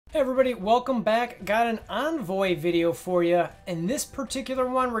Hey everybody, welcome back. Got an Envoy video for you. In this particular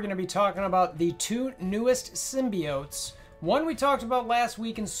one, we're going to be talking about the two newest symbiotes. One we talked about last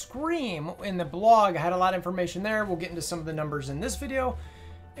week in Scream in the blog. I had a lot of information there. We'll get into some of the numbers in this video.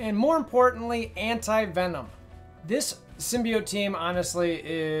 And more importantly, anti-venom. This symbiote team, honestly,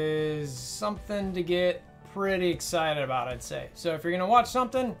 is something to get pretty excited about, I'd say. So if you're going to watch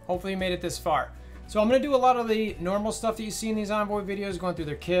something, hopefully you made it this far. So I'm going to do a lot of the normal stuff that you see in these Envoy videos, going through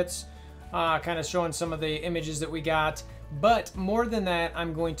their kits, kind of showing some of the images that we got. But more than that,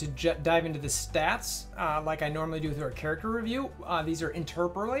 I'm going to dive into the stats like I normally do through a character review. These are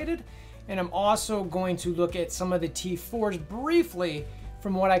interpolated. And I'm also going to look at some of the T4s briefly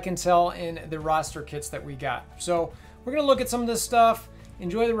from what I can tell in the roster kits that we got. So we're going to look at some of this stuff.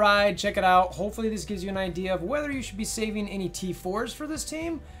 Enjoy the ride. Check it out. Hopefully this gives you an idea of whether you should be saving any T4s for this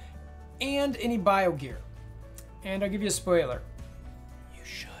team and any bio gear. And I'll give you a spoiler. You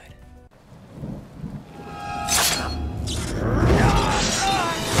should.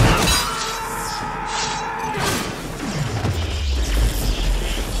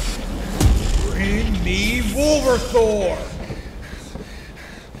 Bring me WolverThor!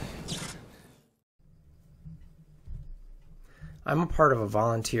 I'm a part of a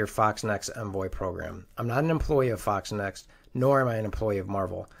volunteer FoxNext Envoy program. I'm not an employee of FoxNext, nor am I an employee of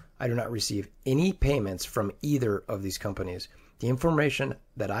Marvel. I do not receive any payments from either of these companies. The information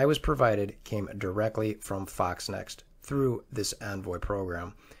that I was provided came directly from FoxNext through this Envoy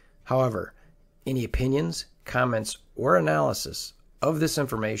program. However, any opinions, comments, or analysis of this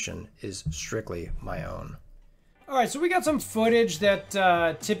information is strictly my own. Alright, so we got some footage that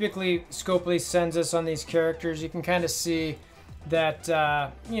typically Scopely sends us on these characters. You can kind of see that,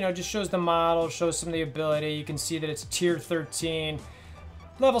 just shows the model, shows some of the ability. You can see that it's tier 13.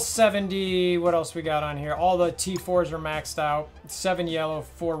 Level 70, what else we got on here? All the T4s are maxed out. 7 yellow,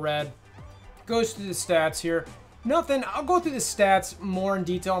 4 red. Goes through the stats here. Nothing, I'll go through the stats more in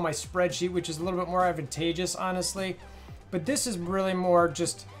detail on my spreadsheet, which is a little bit more advantageous, honestly. But this is really more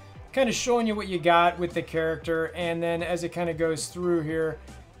just kind of showing you what you got with the character. And then as it kind of goes through here,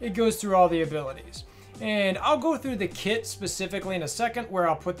 it goes through all the abilities. And I'll go through the kit specifically in a second, where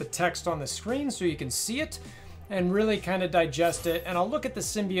I'll put the text on the screen so you can see it and really kind of digest it. And I'll look at the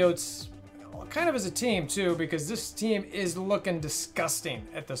symbiotes kind of as a team too, because this team is looking disgusting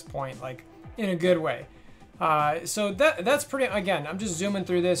at this point, like in a good way. So that's pretty, again, I'm just zooming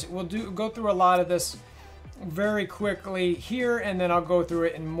through this. We'll go through a lot of this very quickly here, and then I'll go through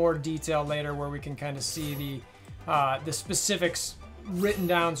it in more detail later, where we can kind of see the specifics written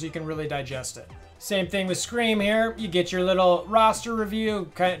down so you can really digest it. Same thing with Scream here. You get your little roster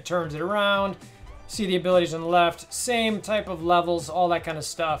review, kind of turns it around. See the abilities on the left, same type of levels, all that kind of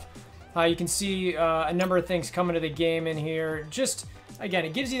stuff. You can see a number of things coming to the game in here. Just, again,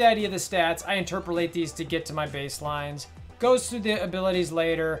 it gives you the idea of the stats. I interpolate these to get to my baselines. Goes through the abilities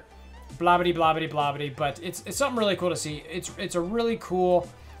later, blobbity, blobbity, blobbity, but it's something really cool to see. It's a really cool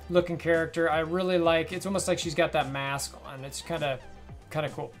looking character. I really like, it's almost like she's got that mask on. It's kind of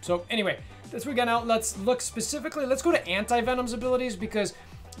cool. So anyway, that's what we got now. Let's look specifically, let's go to Anti-Venom's abilities, because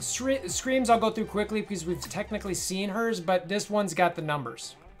Screams I'll go through quickly because we've technically seen hers, but this one's got the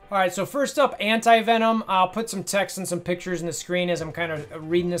numbers. Alright, so first up, Anti-Venom. I'll put some text and some pictures in the screen as I'm kind of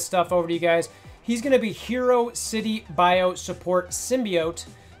reading this stuff over to you guys. He's going to be Hero City Bio Support Symbiote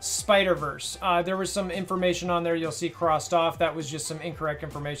Spider-Verse. There was some information on there you'll see crossed off. That was just some incorrect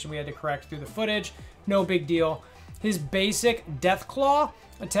information we had to correct through the footage. No big deal. His basic Death Claw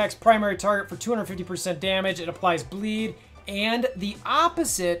attacks primary target for 250% damage. It applies bleed and the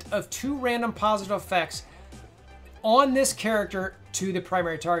opposite of 2 random positive effects on this character to the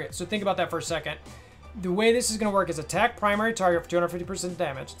primary target. So think about that for a second. The way this is going to work is attack primary target for 250%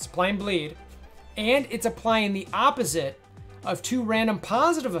 damage. It's applying bleed, and it's applying the opposite of 2 random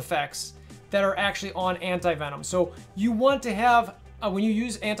positive effects that are actually on Anti-Venom. So you want to have, when you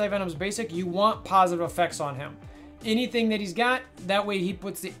use Anti-Venom's basic, you want positive effects on him. Anything that he's got, that way he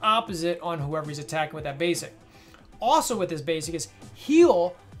puts the opposite on whoever he's attacking with that basic. Also with this basic is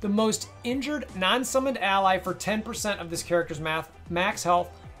heal the most injured non-summoned ally for 10% of this character's max health,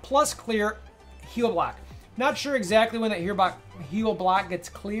 plus clear heal block. Not sure exactly when that heal block gets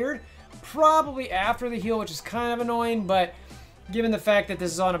cleared. Probably after the heal, which is kind of annoying, but given the fact that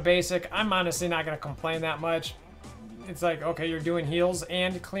this is on a basic, I'm honestly not going to complain that much. It's like, okay, you're doing heals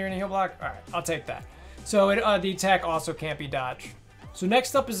and clearing a heal block? All right, I'll take that. So the attack also can't be dodged. So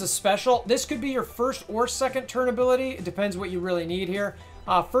next up is a special. This could be your first or second turn ability. It depends what you really need here.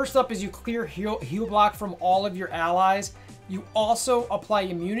 First up is you clear heal block from all of your allies. You also apply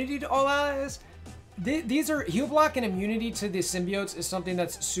immunity to all allies. These are heal block and immunity to the symbiotes is something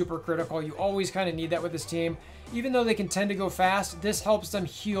that's super critical. You always kind of need that with this team. Even though they can tend to go fast, this helps them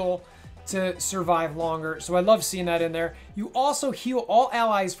heal to survive longer. So I love seeing that in there. You also heal all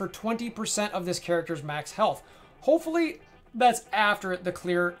allies for 20% of this character's max health. Hopefully that's after the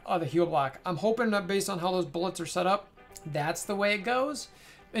clear of the heal block. I'm hoping that based on how those bullets are set up, that's the way it goes.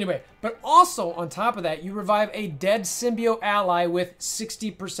 Anyway, but also on top of that, you revive a dead symbiote ally with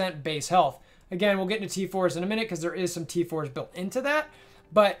 60% base health. Again, we'll get into T4s in a minute because there is some T4s built into that,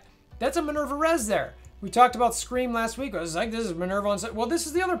 but that's a Minerva res there. We talked about Scream last week. I was like, this is Minerva on set. Well, this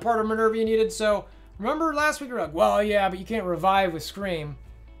is the other part of Minerva you needed. So remember last week we were like, well, yeah, but you can't revive with Scream.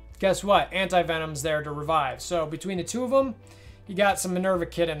 Guess what? Anti-Venom's there to revive. So between the two of them, you got some Minerva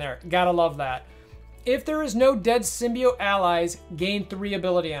kit in there. Gotta love that. If there is no dead symbiote allies, gain 3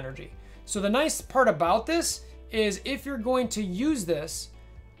 ability energy. So the nice part about this is if you're going to use this,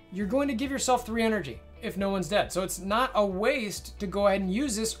 you're going to give yourself 3 energy if no one's dead. So it's not a waste to go ahead and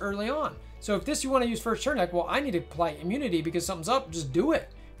use this early on. So if this you want to use first turn, like, well, I need to apply immunity because something's up, just do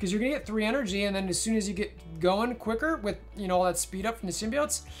it. Because you're going to get 3 energy, and then as soon as you get going quicker with, you know, all that speed up from the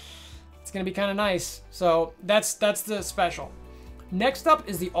symbiotes, it's going to be kind of nice. So that's the special. Next up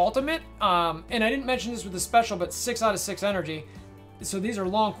is the ultimate. And I didn't mention this with the special, but 6 out of 6 energy. So these are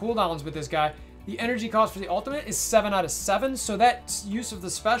long cooldowns with this guy. The energy cost for the ultimate is 7 out of 7, so that use of the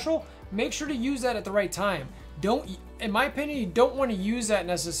special, make sure to use that at the right time. In my opinion, you don't want to use that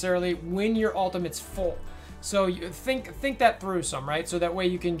necessarily when your ultimate's full. So you think that through some, right? So that way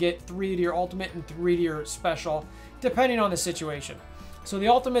you can get 3 to your ultimate and 3 to your special, depending on the situation. So the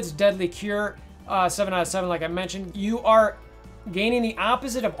ultimate's Deadly Cure, 7 out of 7, like I mentioned. You are gaining the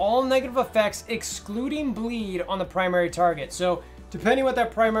opposite of all negative effects, excluding bleed on the primary target. So depending what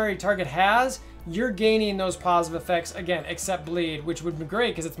that primary target has, you're gaining those positive effects, again, except bleed, which would be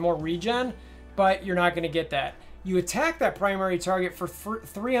great because it's more regen, but you're not going to get that. You attack that primary target for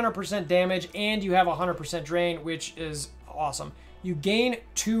 300% damage, and you have 100% drain, which is awesome. You gain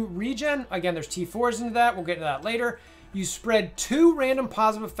 2 regen. Again, there's T4s into that. We'll get into that later. You spread 2 random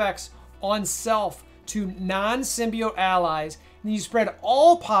positive effects on self to non-symbiote allies, and you spread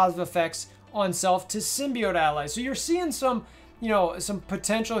all positive effects on self to symbiote allies. So you're seeing some, you know, some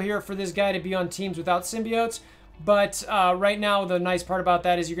potential here for this guy to be on teams without symbiotes. But right now, the nice part about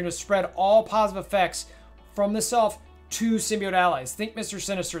that is you're going to spread all positive effects from the self to symbiote allies. Think Mr.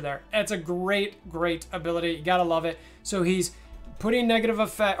 Sinister there. It's a great, great ability. You got to love it. So he's putting negative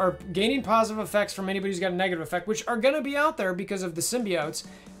effect or gaining positive effects from anybody who's got a negative effect, which are going to be out there because of the symbiotes.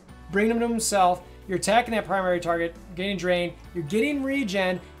 Bring them to himself. You're attacking that primary target, gaining drain. You're getting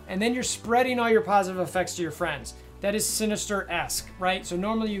regen, and then you're spreading all your positive effects to your friends. That is Sinister-esque, right? So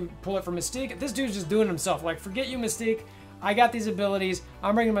normally you pull it from Mystique. This dude's just doing it himself. Like, forget you, Mystique. I got these abilities.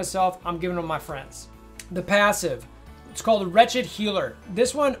 I'm bringing myself. I'm giving them my friends. The passive. It's called a Wretched Healer.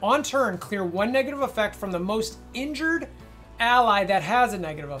 This one, on turn, clear 1 negative effect from the most injured ally that has a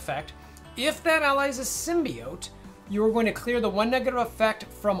negative effect. If that ally is a symbiote, you are going to clear the 1 negative effect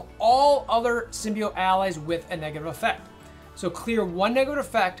from all other symbiote allies with a negative effect. So clear 1 negative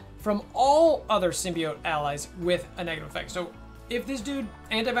effect from all other symbiote allies with a negative effect. So if this dude,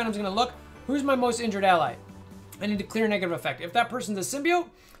 Anti-Venom's going to look, who's my most injured ally? I need to clear a negative effect. If that person's a symbiote,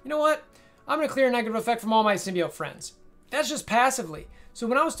 you know what? I'm going to clear a negative effect from all my symbiote friends. That's just passively. So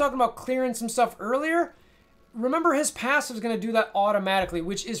when I was talking about clearing some stuff earlier, remember his passive is going to do that automatically,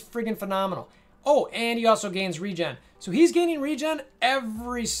 which is friggin' phenomenal. Oh, and he also gains regen. So he's gaining regen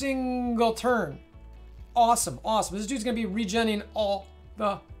every single turn. Awesome, awesome. This dude's going to be regenning all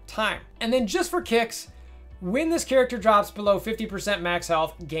the time. And then just for kicks, when this character drops below 50% max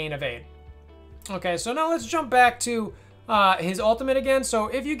health, gain evade. Okay, so now let's jump back to his ultimate again. So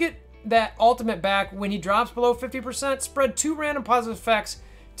if you get that ultimate back when he drops below 50%, spread 2 random positive effects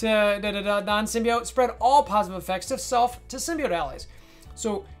to non-symbiote, spread all positive effects to self to symbiote allies.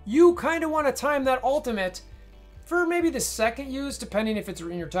 So you kind of want to time that ultimate for maybe the second use, depending if it's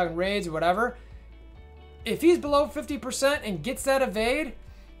you're talking raids or whatever. If he's below 50% and gets that evade,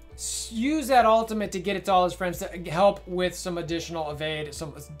 use that ultimate to get it to all his friends to help with some additional evade,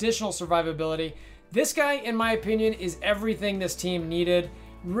 some additional survivability. This guy, in my opinion, is everything this team needed.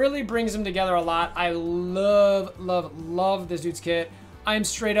 Really brings them together a lot. I love, love, love this dude's kit. I'm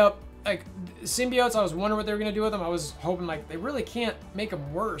straight up, like, symbiotes, I was wondering what they were going to do with them. I was hoping, like, they really can't make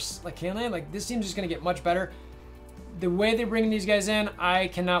them worse. Like, can they? Like, this team's just going to get much better. The way they're bringing these guys in, I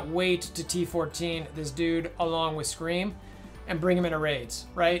cannot wait to T14 this dude along with Scream and bring him into raids,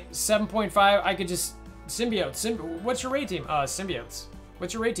 right? 7.5, I could just, symbiotes. What's your raid team? Symbiotes.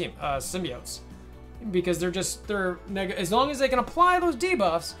 What's your raid team? Symbiotes. Because they're as long as they can apply those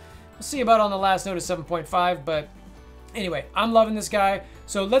debuffs, We'll see about on the last note of 7.5, but anyway, I'm loving this guy.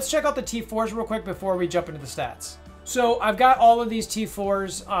 So let's check out the T4s real quick before we jump into the stats. So I've got all of these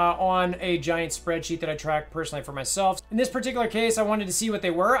T4s on a giant spreadsheet that I track personally for myself. In this particular case, I wanted to see what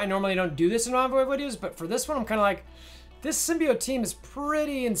they were. I normally don't do this in Envoy videos, but for this one, I'm kind of like, this symbiote team is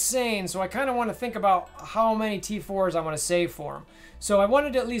pretty insane, so I kind of want to think about how many T4s I want to save for them. So I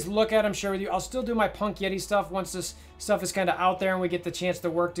wanted to at least look at them, share with you. I'll still do my Punk Yeti stuff once this stuff is kind of out there and we get the chance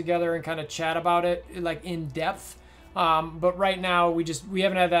to work together and kind of chat about it like in depth. But right now we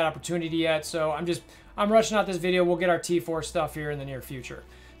haven't had that opportunity yet, so I'm rushing out this video. We'll get our T4 stuff here in the near future.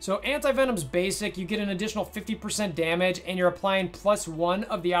 So Anti-Venom's basic, you get an additional 50% damage and you're applying +1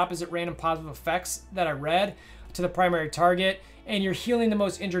 of the opposite random positive effects that I read to the primary target, and you're healing the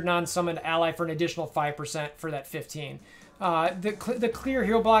most injured non-summoned ally for an additional 5% for that 15. The clear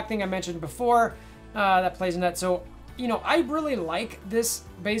heal block thing I mentioned before, that plays in that. So, you know, I really like this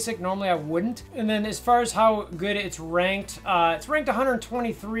basic. Normally I wouldn't. And then as far as how good it's ranked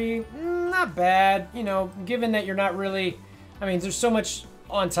 123. Not bad, you know, given that you're not really, I mean, there's so much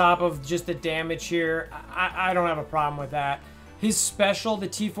on top of just the damage here. I don't have a problem with that. His special, the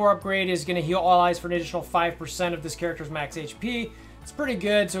T4 upgrade, is going to heal all allies for an additional 5% of this character's max HP. It's pretty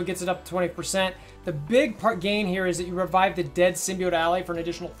good, so it gets it up to 20%. The big gain here is that you revive the dead symbiote ally for an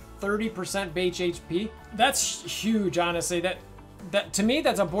additional 30% base HP. That's huge, honestly. That to me,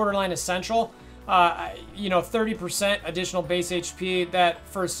 that's a borderline essential. You know, 30% additional base HP. That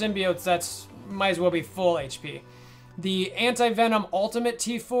for symbiotes, that's might as well be full HP. The Anti-Venom Ultimate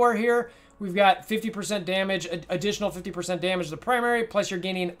T4 here, we've got 50% damage, additional 50% damage to the primary, plus you're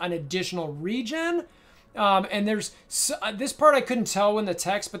gaining an additional regen. And there's, this part I couldn't tell in the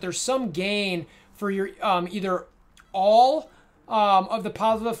text, but there's some gain for your either all of the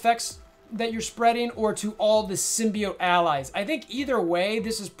positive effects that you're spreading or to all the symbiote allies. I think either way,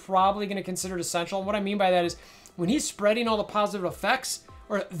 this is probably going to consider it essential. And what I mean by that is when he's spreading all the positive effects,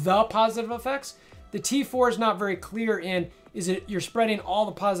 or the positive effects, the T4 is not very clear in, is it you're spreading all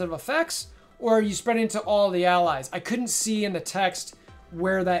the positive effects or are you spreading to all the allies? I couldn't see in the text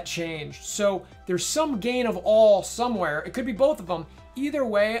where that changed. So there's some gain of all somewhere. It could be both of them. Either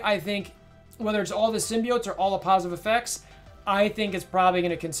way, I think whether it's all the symbiotes or all the positive effects, I think it's probably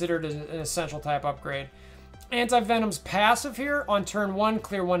going to consider it an essential type upgrade. Anti-Venom's passive here on turn 1,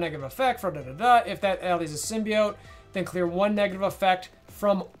 clear 1 negative effect for If that ally is a symbiote, then clear 1 negative effect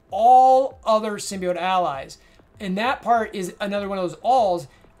from all other symbiote allies. And that part is another one of those alls.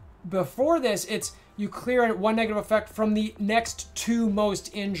 Before this, it's you clear 1 negative effect from the next 2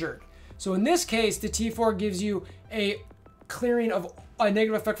 most injured. So in this case, the T4 gives you a clearing of a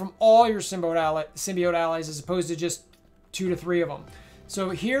negative effect from all your symbiote allies as opposed to just 2 to 3 of them. So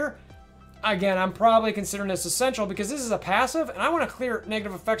here, again, I'm probably considering this essential because this is a passive and I want to clear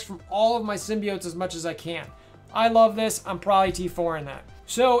negative effects from all of my symbiotes as much as I can. I love this. I'm probably T4 in that.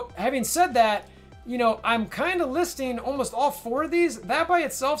 So having said that, you know, I'm kind of listing almost all 4 of these. That by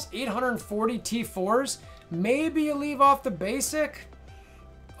itself's 840 T4s. Maybe you leave off the basic.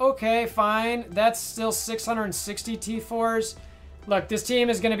 Okay, fine. That's still 660 T4s. Look, this team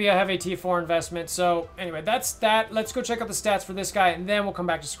is going to be a heavy T4 investment. So anyway, that's that. Let's go check out the stats for this guy, and then we'll come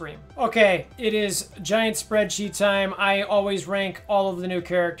back to Scream. Okay, it is giant spreadsheet time. I always rank all of the new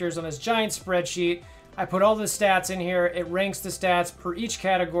characters on this giant spreadsheet. I put all the stats in here. It ranks the stats per each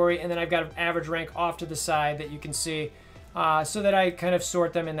category, and then I've got an average rank off to the side that you can see so that I kind of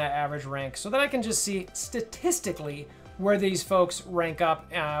sort them in that average rank so that I can just see statistically where these folks rank up,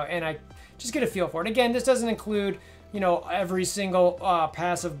 and I just get a feel for it. Again, this doesn't include, you know, every single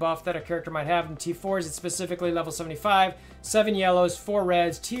passive buff that a character might have. In T4s, it's specifically level 75, 7 yellows, 4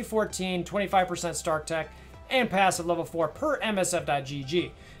 reds, T14, 25% Stark Tech, and passive level 4 per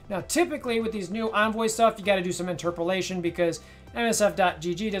MSF.GG. Now, typically with these new Envoy stuff, you got to do some interpolation because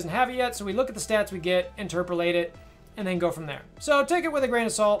MSF.GG doesn't have it yet. So we look at the stats we get, interpolate it, and then go from there. So take it with a grain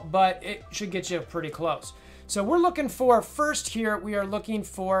of salt, but it should get you pretty close. So we're looking for, first here, we are looking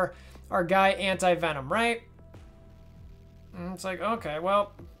for our guy Anti-Venom, right? And it's like, okay,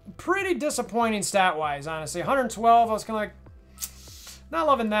 well, pretty disappointing stat-wise, honestly. 112, I was kind of like, not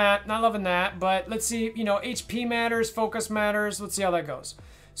loving that, but let's see, you know, HP matters, focus matters. Let's see how that goes.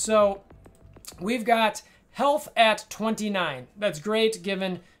 So we've got health at 29. That's great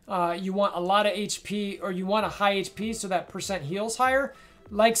given you want a lot of HP or you want a high HP so that percent heals higher.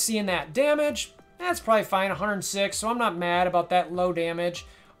 Like seeing that. Damage, that's probably fine, 106, so I'm not mad about that low damage.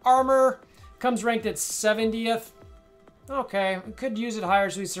 Armor comes ranked at 70th. Okay, we could use it higher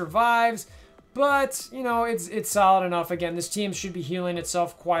so he survives, but, you know, it's solid enough. Again, this team should be healing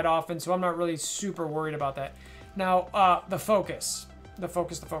itself quite often, so I'm not really super worried about that. Now, the focus. the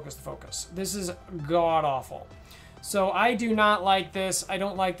focus, the focus, the focus. This is god-awful. So I do not like this. I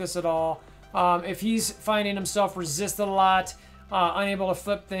don't like this at all. If he's finding himself resisted a lot, unable to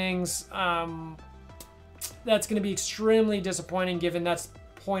flip things, that's going to be extremely disappointing given that's the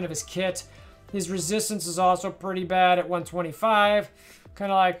point of his kit. His resistance is also pretty bad at 125.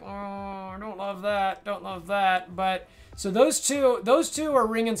 Kind of like, oh, I don't love that, don't love that. But so those two are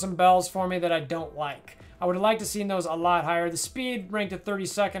ringing some bells for me that I don't like. I would have liked to see those a lot higher. The speed ranked at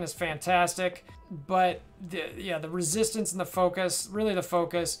 32nd is fantastic, but the resistance and the focus, really the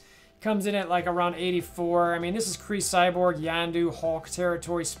focus, comes in at like around 84. I mean, this is Kree Cyborg, Yondu, Hulk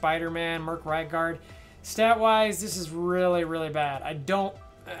territory, Spider-Man, Merc Raggard. Stat-wise, this is really, really bad.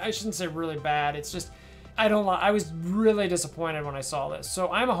 I shouldn't say really bad. It's just, I was really disappointed when I saw this.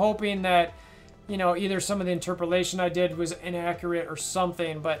 So I'm hoping that, you know, either some of the interpolation I did was inaccurate or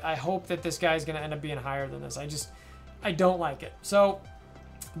something, but I hope that this guy's going to end up being higher than this. I don't like it. So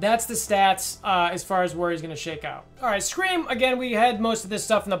that's the stats as far as where he's going to shake out. All right, Scream, again, we had most of this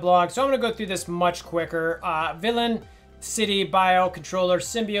stuff in the blog, so I'm going to go through this much quicker. Villain, City, Bio, Controller,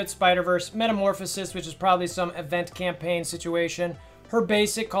 Symbiote, Spider-Verse, Metamorphosis, which is probably some event campaign situation. Her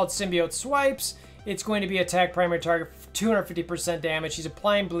basic, called Symbiote Swipes. It's going to be attack primary target, 250% damage. She's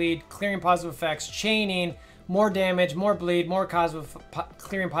applying bleed, clearing positive effects, chaining, more damage, more bleed, more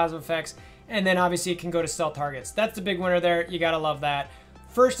clearing positive effects, and then obviously it can go to stealth targets. That's the big winner there. You gotta love that.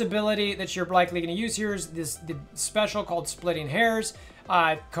 First ability that you're likely going to use here is the special called Splitting Hairs.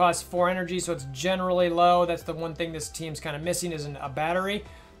 It costs 4 energy, so it's generally low. That's the one thing this team's kind of missing, isn't a battery.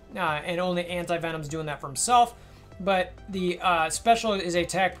 And only Anti-Venom's doing that for himself. But the special is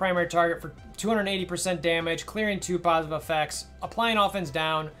attack primary target for 280% damage, clearing 2 positive effects, applying offense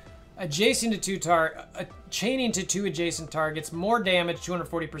down, adjacent to chaining to 2 adjacent targets, more damage,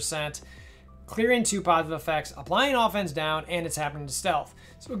 240%, clearing 2 positive effects, applying offense down, and it's happening to stealth.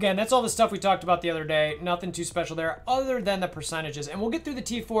 So again, that's all the stuff we talked about the other day. Nothing too special there other than the percentages. And we'll get through the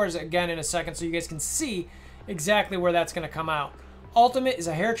T4s again in a second so you guys can see exactly where that's going to come out. Ultimate is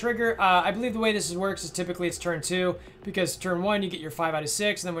a hair trigger. I believe the way this works is typically it's turn 2, because turn 1 you get your 5 out of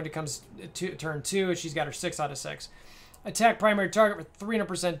 6, and then when it comes to turn 2, she's got her 6 out of 6. Attack primary target with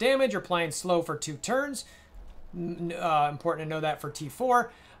 300% damage, applying slow for 2 turns. Important to know that for T4.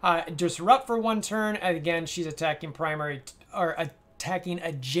 Disrupt for 1 turn, and again she's attacking attacking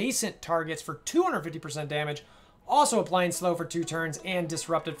adjacent targets for 250% damage, also applying slow for 2 turns and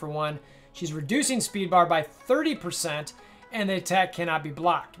disrupted for 1. She's reducing speed bar by 30%. And the attack cannot be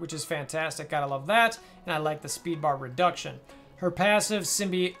blocked, which is fantastic. Gotta love that. And I like the speed bar reduction. Her passive,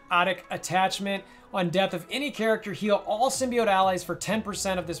 Symbiotic Attachment. On death of any character, heal all symbiote allies for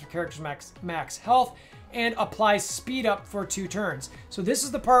 10% of this character's max health, and apply speed up for 2 turns. So this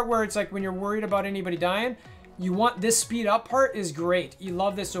is the part where it's like when you're worried about anybody dying, you want this speed up part is great. You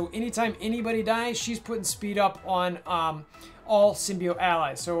love this. So anytime anybody dies, she's putting speed up on all symbiote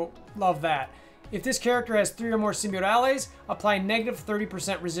allies. So love that. If this character has 3 or more symbiote allies, apply negative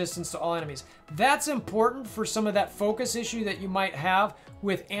 30% resistance to all enemies. That's important for some of that focus issue that you might have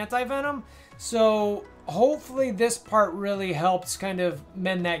with Anti-Venom. So hopefully this part really helps kind of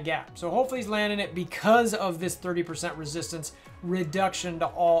mend that gap. So hopefully he's landing it because of this 30% resistance reduction to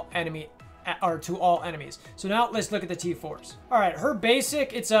all enemies. So now let's look at the T4s. All right, her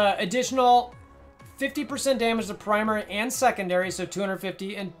basic, it's a additional 50% damage to primary and secondary, so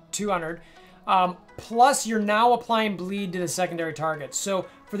 250 and 200. Plus, you're now applying bleed to the secondary targets. So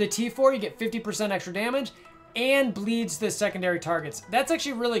for the T4, you get 50% extra damage and bleeds the secondary targets. That's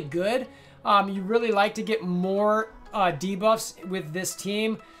actually really good. You really like to get more debuffs with this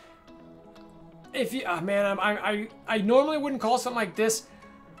team. If you, man, I normally wouldn't call something like this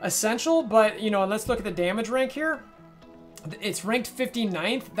essential, but you know, let's look at the damage rank here. It's ranked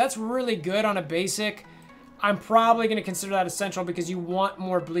 59th. That's really good on a basic. I'm probably going to consider that essential because you want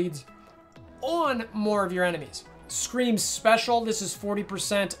more bleeds on more of your enemies. Scream Special, this is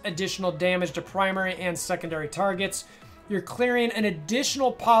 40% additional damage to primary and secondary targets. You're clearing an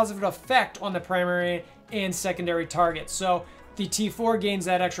additional positive effect on the primary and secondary targets. So the T4 gains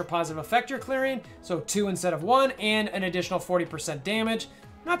that extra positive effect you're clearing, so 2 instead of 1, and an additional 40% damage.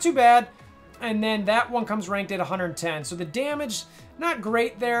 Not too bad. And then that one comes ranked at 110. So the damage, not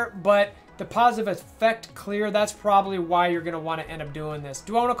great there, but the positive effect clear, that's probably why you're going to want to end up doing this.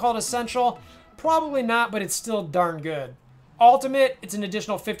 Do I want to call it essential? Probably not, but it's still darn good. Ultimate, it's an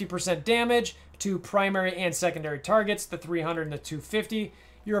additional 50% damage to primary and secondary targets, the 300 and the 250.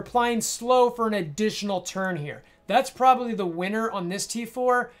 You're applying slow for an additional turn here. That's probably the winner on this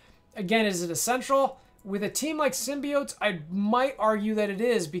T4. Again, is it essential? With a team like Symbiotes, I might argue that it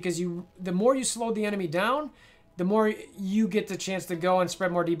is, because the more you slow the enemy down, the more you get the chance to go and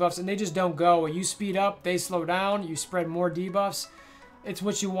spread more debuffs, and they just don't go. You speed up, they slow down, you spread more debuffs. It's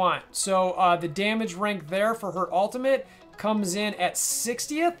what you want. So the damage rank there for her ultimate comes in at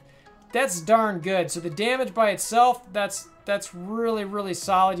 60th. That's darn good. So the damage by itself, that's really, really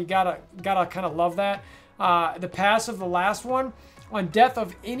solid. You gotta kind of love that. The passive, the last one, on death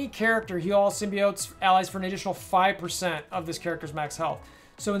of any character, heal all symbiotes allies for an additional 5% of this character's max health.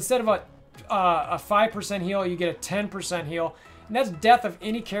 So instead of a 5% heal, you get a 10% heal. And that's death of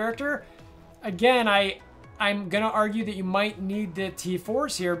any character. Again, I'm going to argue that you might need the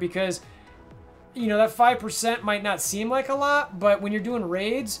T4s here because, you know, that 5% might not seem like a lot, but when you're doing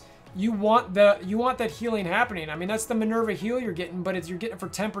raids, you want that healing happening. I mean, that's the Minerva heal you're getting, but you're getting it for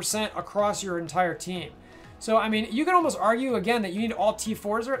 10% across your entire team. So, I mean, you can almost argue, again, that you need all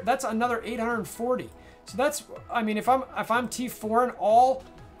T4s. That's another 840. So that's, I mean, if I'm T4 and all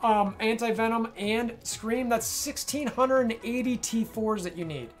Anti-Venom and Scream, that's 1,680 T4s that you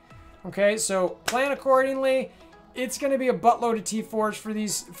need. Okay, so plan accordingly. It's going to be a buttload of T4s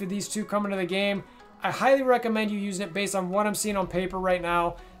for these two coming to the game. I highly recommend you using it based on what I'm seeing on paper right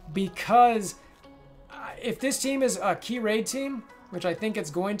now, because if this team is a key raid team, which I think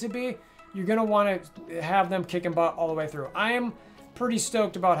it's going to be, you're going to want to have them kicking butt all the way through. I am pretty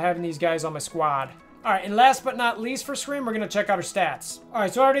stoked about having these guys on my squad. All right, and last but not least for Scream, we're going to check out her stats. All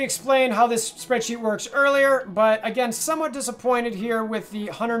right, so I already explained how this spreadsheet works earlier, but again, somewhat disappointed here with the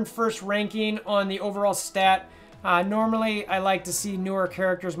 101st ranking on the overall stat. Normally, I like to see newer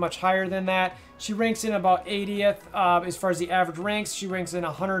characters much higher than that. She ranks in about 80th as far as the average ranks. She ranks in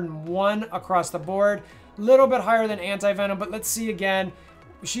 101 across the board. A little bit higher than Anti-Venom, but let's see again.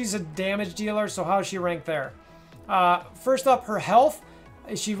 She's a damage dealer, so how is she ranked there? First up, her health.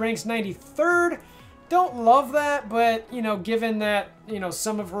 She ranks 93rd. Don't love that, but, you know, given that, you know,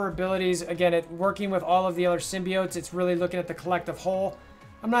 some of her abilities, again, working with all of the other symbiotes, it's really looking at the collective whole.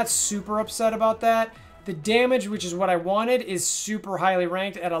 I'm not super upset about that. The damage, which is what I wanted, is super highly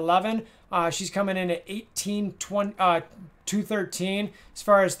ranked at 11. She's coming in at 213 as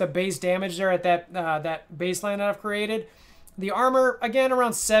far as the base damage there at that baseline that I've created. The armor, again,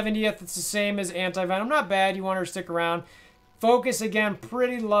 around 70th. It's the same as Anti-Venom. Not bad. You want her to stick around. Focus, again,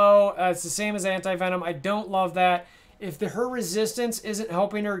 pretty low. It's the same as Anti-Venom. I don't love that. If her resistance isn't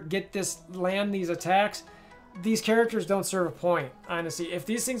helping her land these attacks, these characters don't serve a point, honestly. If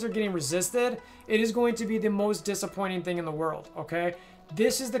these things are getting resisted, it is going to be the most disappointing thing in the world, okay?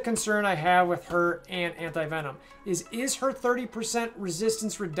 This is the concern I have with her and Anti-Venom. Is her 30%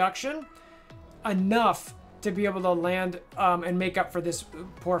 resistance reduction enough to be able to land and make up for this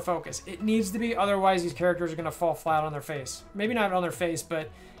poor focus? It needs to be, otherwise these characters are going to fall flat on their face. Maybe not on their face,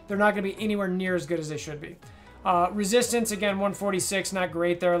 but they're not going to be anywhere near as good as they should be. Resistance, again, 146, not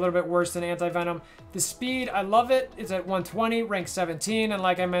great there, a little bit worse than Anti-Venom. The speed, I love it. It's at 120, rank 17, and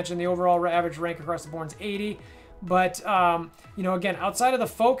like I mentioned, the overall average rank across the board is 80. But, you know, again, outside of the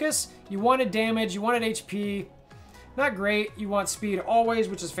focus, you wanted damage, you wanted HP, not great. You want speed always,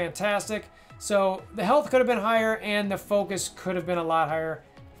 which is fantastic. So the health could have been higher, and the focus could have been a lot higher.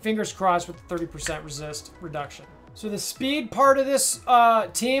 Fingers crossed with the 30% resist reduction. So the speed part of this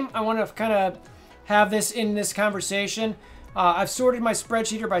team, I want to kind of have this in this conversation. I've sorted my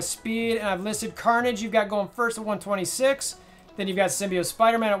spreadsheet here by speed, and I've listed Carnage. You've got going first at 126. Then you've got Symbiote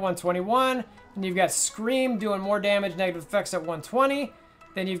Spider-Man at 121. And you've got Scream doing more damage, negative effects at 120.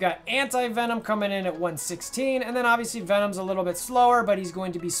 Then you've got Anti-Venom coming in at 116. And then obviously Venom's a little bit slower, but he's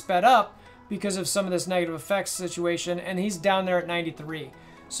going to be sped up because of some of this negative effects situation, and he's down there at 93.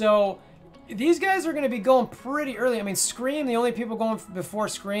 So these guys are going to be going pretty early. I mean, Scream, the only people going before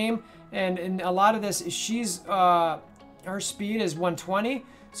Scream, and a lot of this is her speed is 120.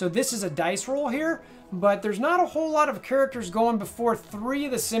 So this is a dice roll here, but there's not a whole lot of characters going before 3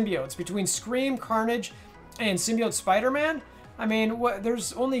 of the symbiotes, between Scream, Carnage, and Symbiote Spider-Man. I mean,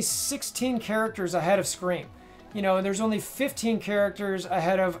 there's only 16 characters ahead of Scream. You know, and there's only 15 characters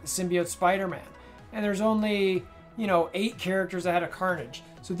ahead of Symbiote Spider-Man. And there's only, you know, 8 characters ahead of Carnage.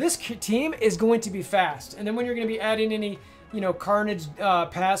 So this team is going to be fast. And then when you're going to be adding any, you know, Carnage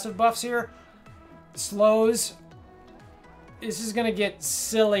passive buffs here, slows, this is going to get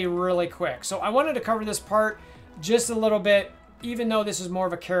silly really quick. So I wanted to cover this part just a little bit, even though this is more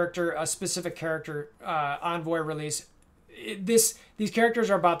of a specific character Envoy release. These characters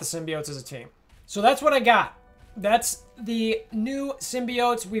are about the symbiotes as a team. So that's what I got. That's the new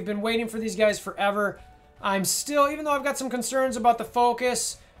symbiotes. We've been waiting for these guys forever. I'm still, even though I've got some concerns about the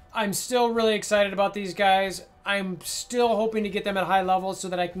focus, I'm still really excited about these guys. I'm still hoping to get them at high levels so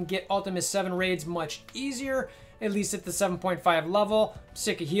that I can get Ultimate 7 raids much easier at least at the 7.5 level. I'm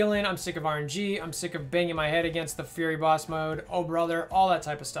sick of healing, I'm sick of RNG, I'm sick of banging my head against the Fury boss mode, oh brother, all that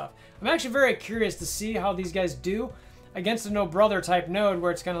type of stuff. I'm actually very curious to see how these guys do against a no brother type node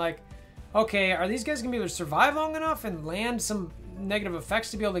where it's kind of like, okay, are these guys gonna be able to survive long enough and land some negative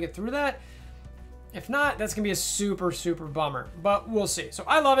effects to be able to get through that? If not, that's gonna be a super, super bummer, but we'll see. So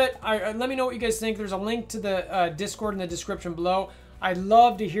I love it. Let me know what you guys think. There's a link to the Discord in the description below. I'd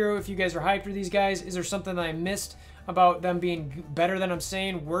love to hear if you guys are hyped for these guys. Is there something that I missed about them being better than I'm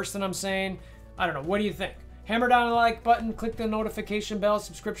saying, worse than I'm saying? I don't know. What do you think? Hammer down the like button, click the notification bell,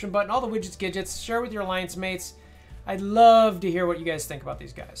 subscription button, all the widgets, gadgets, share with your alliance mates. I'd love to hear what you guys think about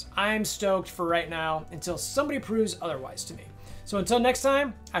these guys. I'm stoked for right now until somebody proves otherwise to me. So until next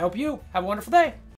time, I hope you have a wonderful day.